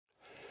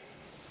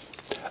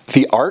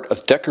The art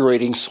of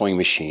decorating sewing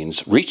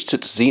machines reached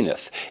its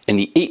zenith in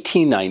the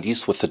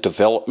 1890s with the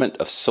development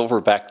of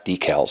silverback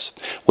decals.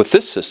 With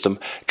this system,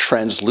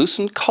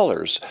 translucent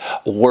colors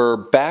were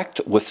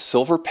backed with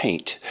silver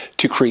paint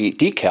to create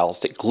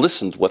decals that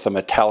glistened with a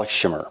metallic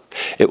shimmer.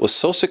 It was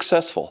so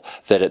successful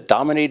that it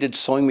dominated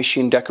sewing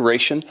machine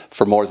decoration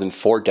for more than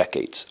 4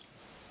 decades.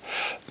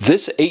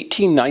 This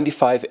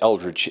 1895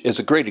 Eldridge is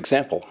a great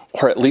example,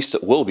 or at least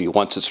it will be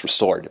once it's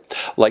restored.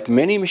 Like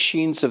many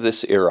machines of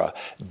this era,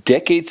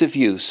 decades of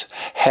use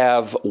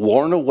have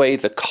worn away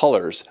the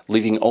colors,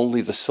 leaving only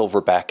the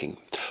silver backing.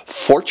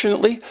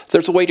 Fortunately,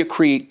 there's a way to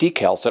create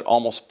decals that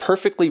almost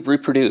perfectly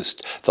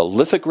reproduced the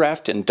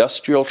lithographed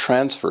industrial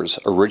transfers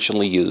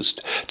originally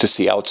used. To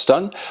see how it's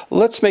done,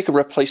 let's make a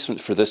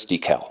replacement for this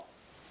decal.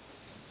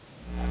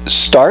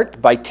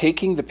 Start by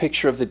taking the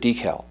picture of the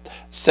decal.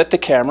 Set the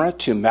camera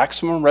to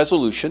maximum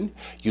resolution,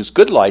 use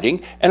good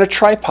lighting, and a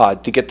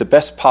tripod to get the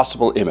best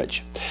possible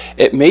image.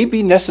 It may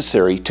be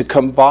necessary to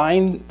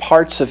combine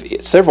parts of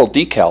several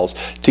decals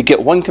to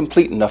get one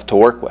complete enough to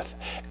work with.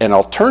 An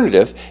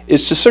alternative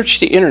is to search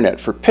the internet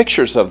for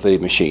pictures of the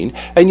machine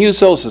and use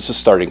those as a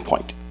starting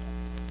point.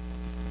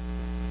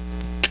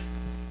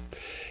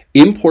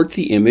 Import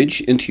the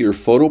image into your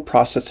photo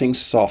processing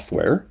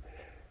software.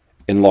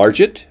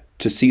 Enlarge it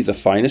to see the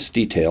finest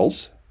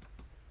details,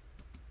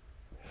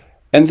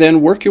 and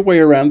then work your way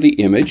around the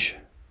image,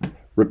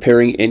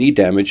 repairing any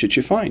damage that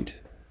you find.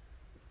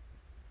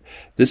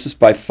 This is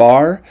by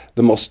far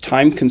the most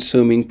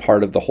time-consuming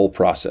part of the whole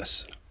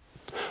process.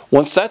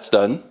 Once that's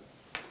done,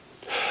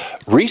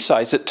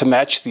 resize it to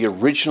match the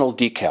original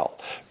decal.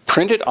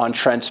 Print it on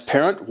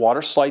transparent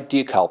water slide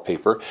decal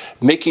paper,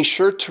 making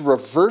sure to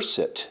reverse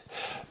it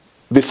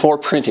before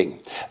printing.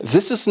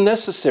 This is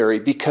necessary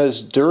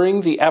because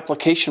during the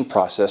application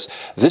process,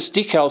 this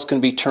decal is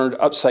going to be turned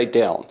upside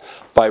down.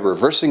 By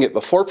reversing it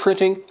before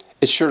printing,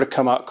 it's sure to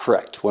come out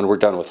correct when we're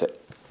done with it.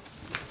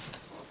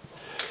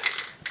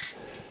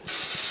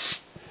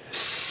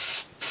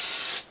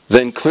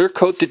 Then clear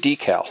coat the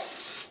decal.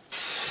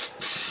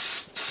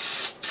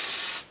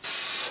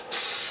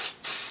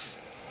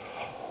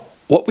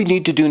 What we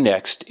need to do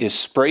next is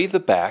spray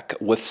the back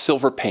with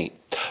silver paint.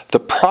 The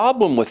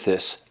problem with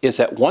this is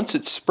that once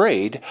it's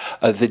sprayed,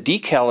 the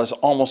decal is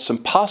almost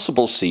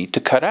impossible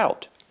to cut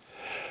out.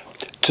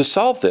 To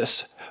solve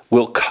this,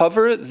 we'll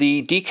cover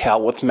the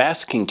decal with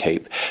masking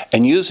tape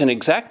and use an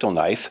X-Acto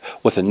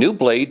knife with a new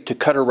blade to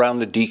cut around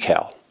the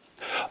decal.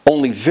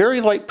 Only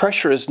very light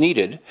pressure is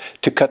needed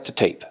to cut the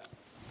tape.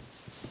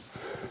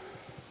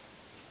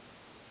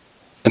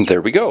 And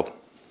there we go.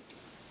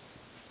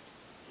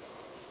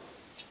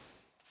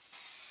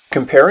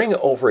 Comparing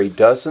over a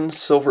dozen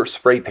silver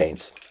spray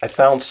paints, I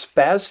found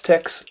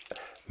Spaztek's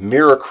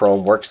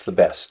Mirachrome works the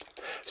best.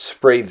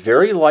 Spray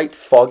very light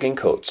fogging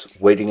coats,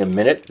 waiting a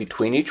minute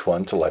between each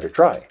one to let it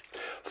dry.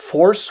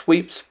 4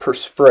 sweeps per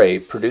spray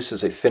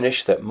produces a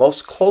finish that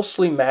most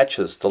closely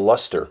matches the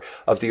luster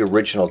of the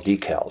original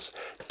decals.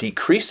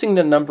 Decreasing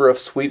the number of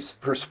sweeps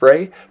per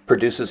spray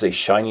produces a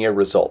shinier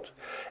result.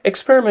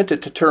 Experiment to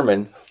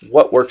determine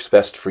what works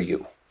best for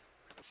you.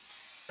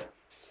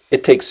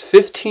 It takes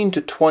 15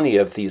 to 20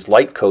 of these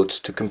light coats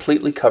to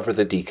completely cover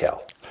the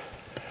decal.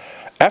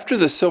 After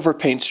the silver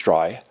paint's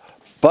dry,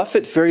 buff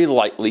it very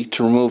lightly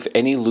to remove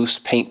any loose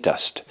paint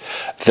dust.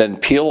 Then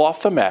peel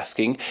off the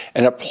masking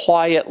and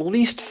apply at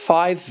least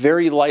 5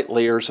 very light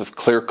layers of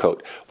clear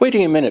coat,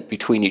 waiting a minute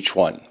between each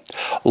one.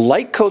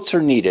 Light coats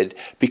are needed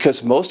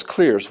because most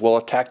clears will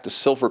attack the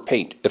silver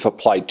paint if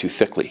applied too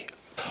thickly.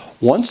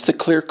 Once the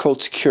clear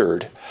coat's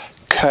cured,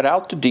 cut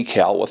out the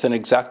decal with an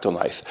X-Acto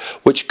knife,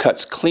 which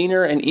cuts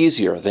cleaner and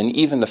easier than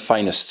even the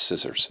finest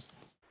scissors.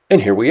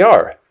 And here we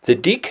are. The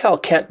decal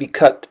can't be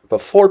cut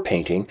before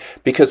painting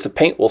because the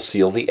paint will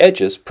seal the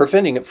edges,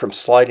 preventing it from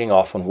sliding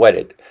off when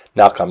wetted.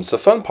 Now comes the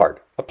fun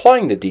part,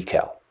 applying the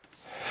decal.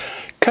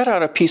 Cut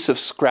out a piece of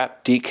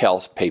scrap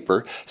decal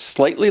paper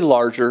slightly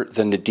larger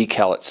than the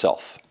decal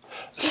itself.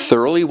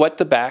 Thoroughly wet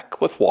the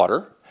back with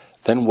water,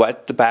 then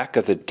wet the back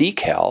of the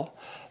decal.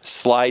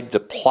 Slide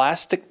the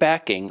plastic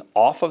backing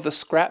off of the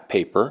scrap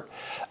paper,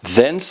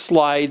 then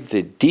slide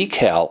the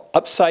decal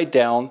upside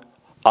down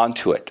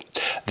onto it.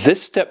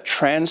 This step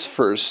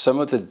transfers some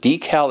of the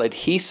decal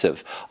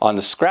adhesive on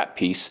the scrap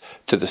piece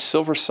to the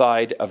silver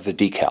side of the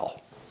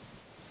decal.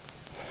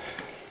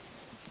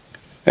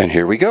 And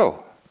here we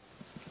go.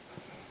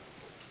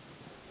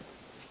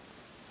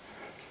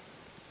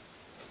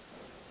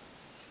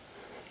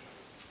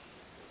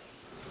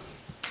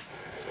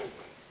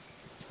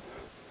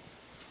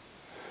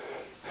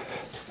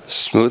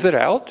 Smooth it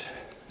out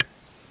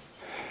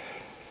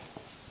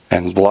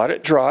and blot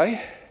it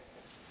dry,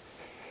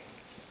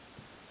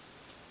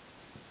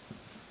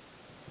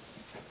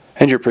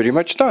 and you're pretty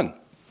much done.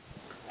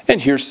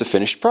 And here's the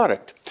finished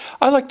product.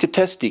 I like to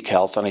test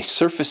decals on a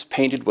surface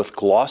painted with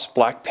gloss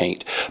black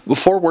paint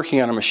before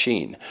working on a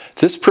machine.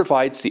 This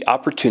provides the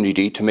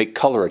opportunity to make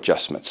color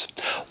adjustments.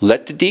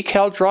 Let the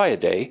decal dry a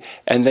day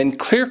and then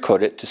clear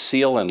coat it to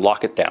seal and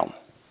lock it down.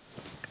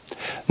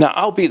 Now,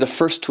 I'll be the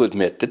first to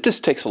admit that this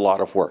takes a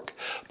lot of work,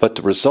 but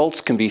the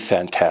results can be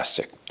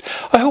fantastic.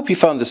 I hope you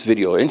found this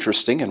video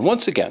interesting, and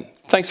once again,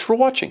 thanks for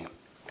watching.